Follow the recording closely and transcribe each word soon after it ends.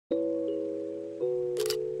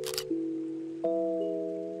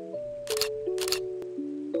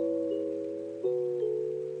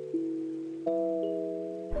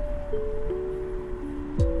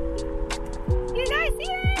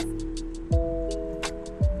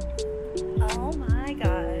Oh my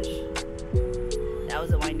gosh. That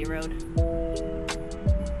was a windy road.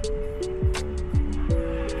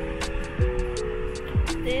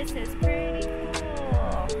 This is pretty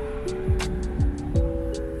cool.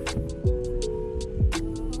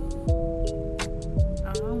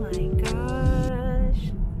 Oh my gosh.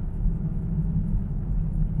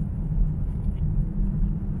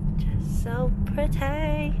 Just so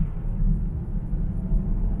pretty.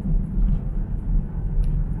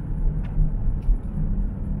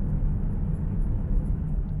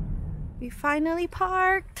 We finally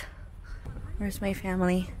parked. Where's my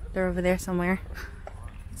family? They're over there somewhere.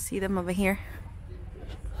 See them over here.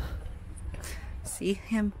 See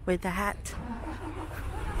him with the hat.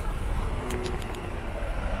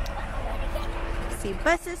 See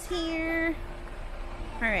buses here.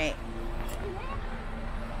 All right.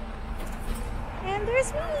 And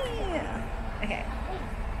there's me. Okay.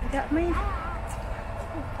 I got my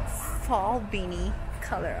fall beanie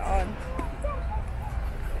color on.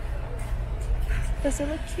 Does it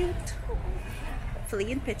look cute?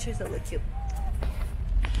 Hopefully in pictures it'll look cute.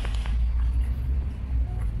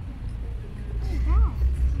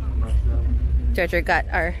 Georgia got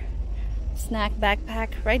our snack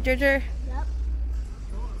backpack, right Georgia? Yep.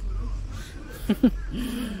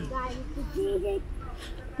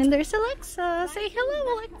 And there's Alexa. Say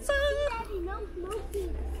hello, Alexa.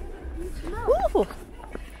 Woo!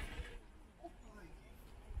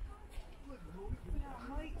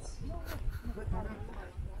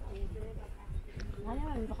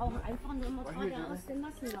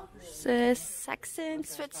 This is Saxon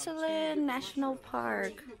Switzerland National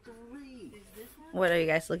Park. What are you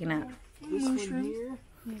guys looking at? This one here.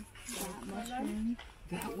 That mushroom.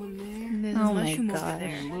 That one there. Oh my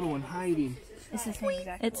gosh. Little one hiding. It's the same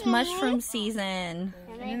exact. It's mushroom season.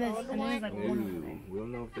 And then there's like one. We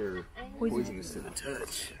don't know if they're poisonous to the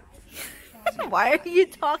touch. Why are you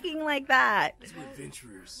talking like that? We're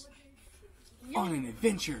adventurers. On an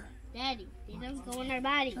adventure. Daddy, they don't go in our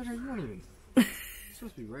body. You're not even. You're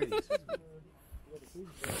supposed to be ready.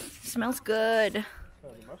 Smells good.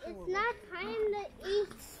 It's not time to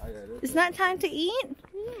eat. It's not time to eat?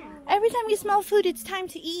 Yeah. Every time you smell food, it's time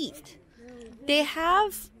to eat. They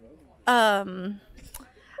have, I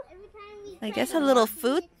guess a little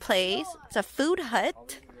food place. It's a food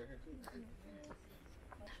hut.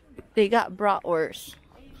 They got bratwurst.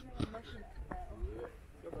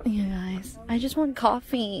 You guys, I just want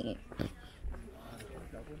coffee.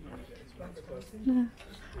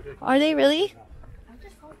 Are they really?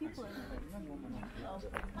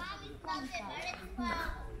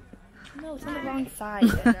 No, it's on the wrong side.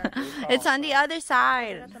 It's on the other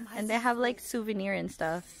side. And they have like souvenir and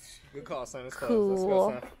stuff. Good call, son. Let's Cool. Let's go,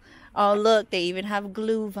 son. Oh look, they even have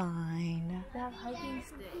glue vine. They have hiking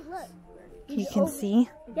sticks. Look. You can see.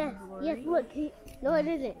 Yes, yes, look. No, it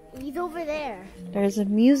isn't. He's over there. There's a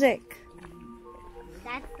music.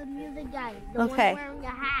 That's the music guy. The Okay. one wearing a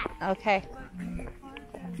hat. Okay.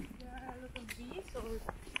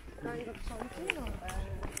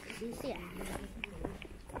 You see it.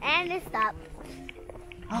 And it stopped.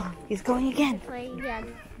 Oh, he's going again. Playing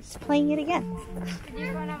again. He's playing it again.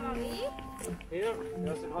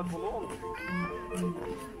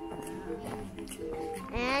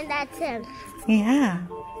 And that's him. Yeah.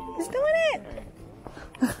 He's doing it.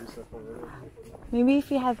 Maybe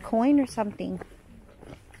if you have coin or something.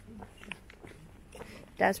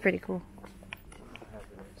 That's pretty cool.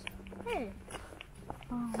 Hey.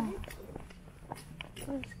 Oh.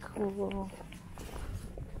 That's cool.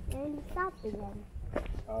 And it stopped again.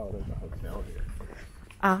 Oh, there's a hotel here.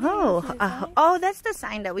 Oh, oh, that's the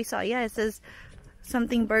sign that we saw. Yeah, it says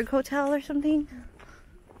something Berg Hotel or something.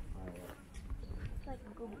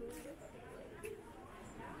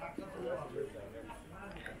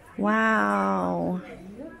 Wow.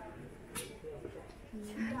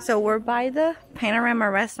 So we're by the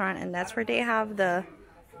Panorama restaurant, and that's where they have the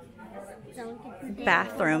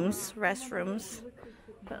bathrooms, restrooms.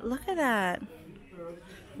 But look at that.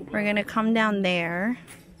 We're gonna come down there.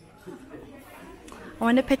 I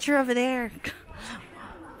want a picture over there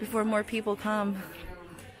before more people come.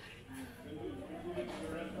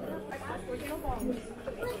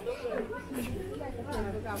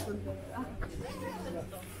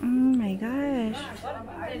 Oh my gosh.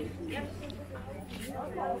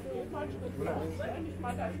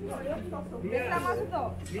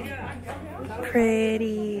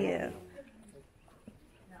 Pretty.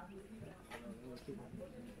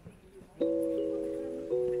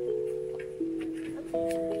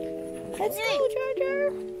 Let's go, Georgia.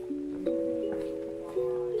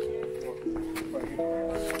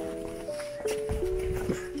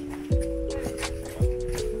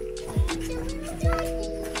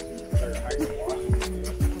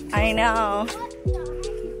 I know.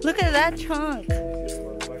 Look at that trunk.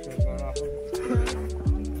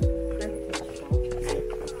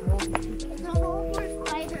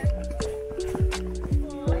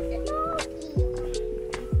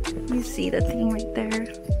 You see the thing right there?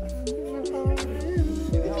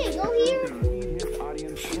 Okay, go here.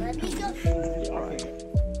 Let me go.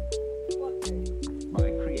 By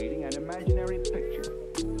creating an imaginary picture.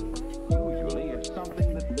 Usually it's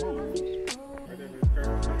something that moves.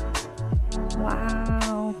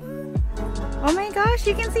 Wow. Oh my gosh,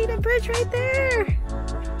 you can see the bridge right there.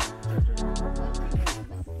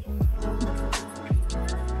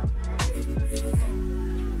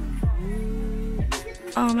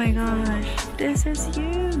 Oh my gosh, this is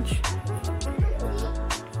huge.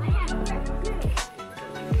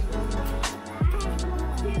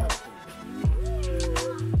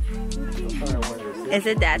 Is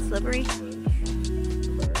it that slippery?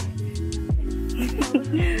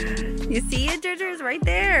 You see it, Ginger? It's right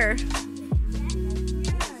there.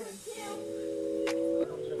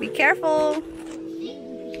 Be careful.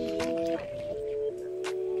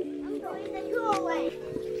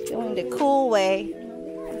 Going the cool way.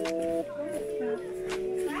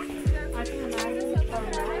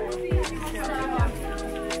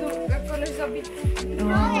 Oh.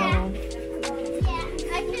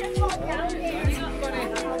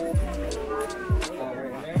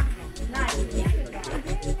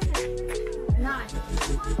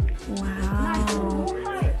 Wow.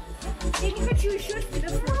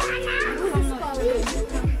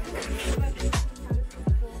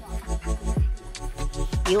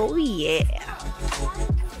 Oh yeah.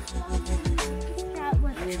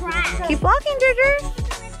 Keep walking, Ginger.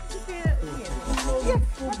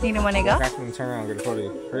 You don't want to go? Turn around, get a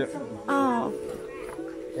photo. Hurry up. Oh.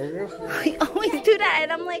 We always do that,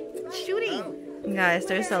 and I'm like shooting. Guys,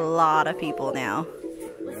 there's a lot of people now.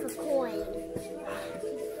 With a coin.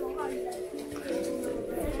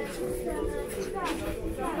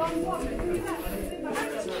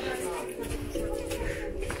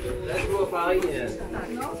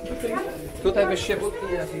 Tutaj weź się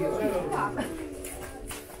potknie.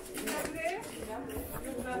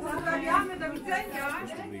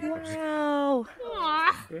 Wow.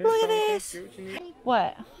 Look at this.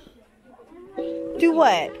 What? Do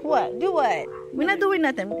what? What? Do what? We're not doing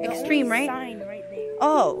nothing extreme, right?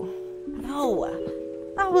 Oh. No.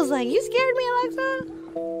 I was like, you scared me, Alexa?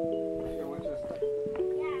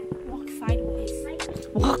 Walk sideways.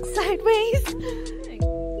 Walk sideways?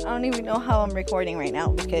 I don't even know how I'm recording right now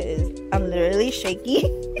because I'm literally shaky.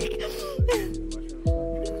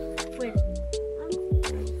 Wait.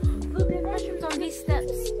 Look, there's mushrooms on these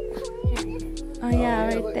steps. Oh yeah,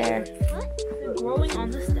 right there. They're growing on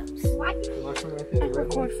the steps. What? I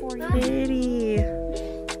record for you. Pretty.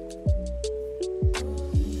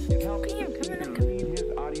 It helps the lead his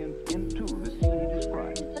audience into the scene he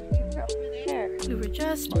describes There. We were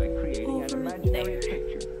just by creating an over imaginary there.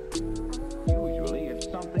 picture. Usually it's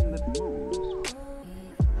something that moves.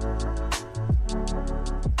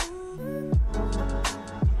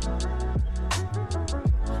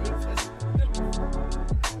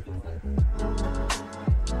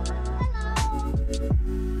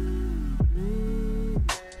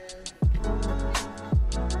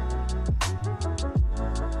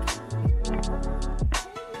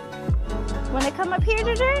 Want to come up here,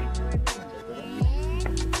 Ginger?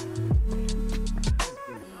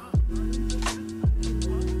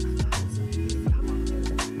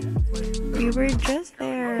 We were just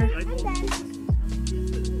there.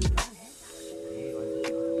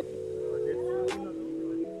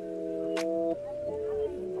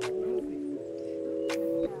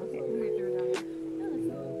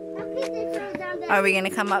 Are we gonna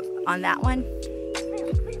come up on that one?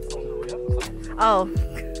 Oh,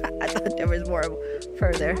 I thought there was more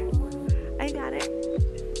further. I got it.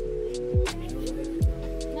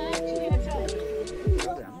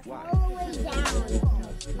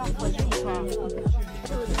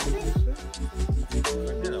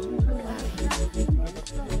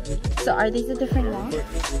 So are these a different one?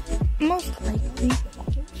 Most likely.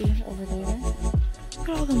 Over there. Look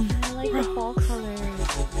at all them. I like the fall color.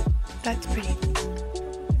 That's pretty.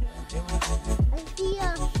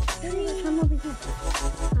 Come over here.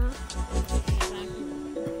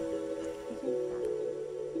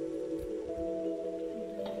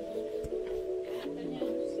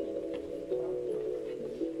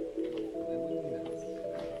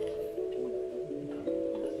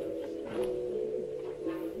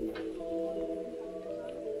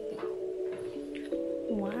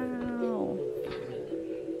 Wow.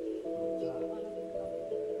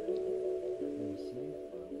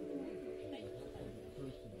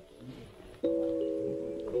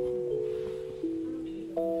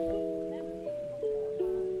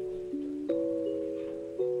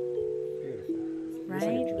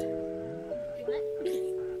 right?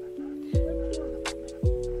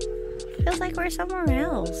 Feels like we're somewhere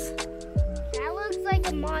else. That looks like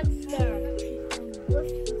a monster.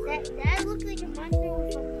 That looks like a monster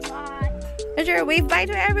with a lot. Andrew, wave bye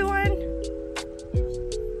to everyone.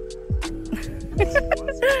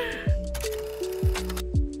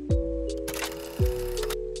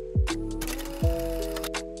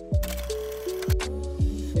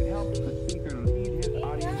 It helps the speaker lead his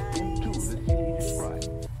audience into the city's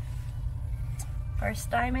pride.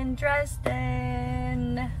 First time in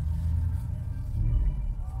Dresden.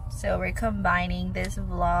 So we're combining this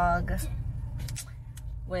vlog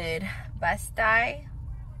with Bastei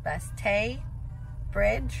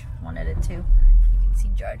Bridge, one of the two. You can see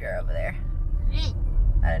Jar Jar over there.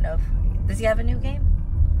 I don't know if, does he have a new game?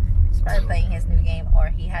 He's probably playing his new game, or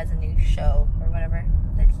he has a new show or whatever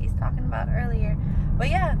that he's talking about earlier. But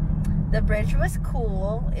yeah, the bridge was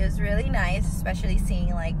cool. It was really nice, especially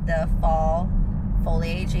seeing like the fall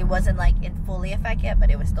foliage. It wasn't like in fully effect yet,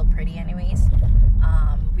 but it was still pretty anyways.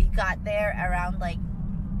 We got there around like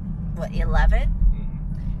what, 11?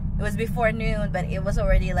 It was before noon, but it was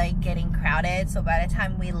already like getting crowded. So by the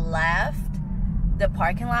time we left, the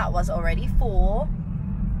parking lot was already full.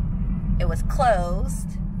 It was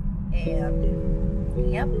closed,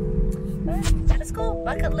 and yep, but that is cool.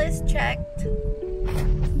 Bucket list checked.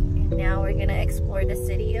 And now we're gonna explore the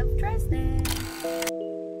city of Dresden.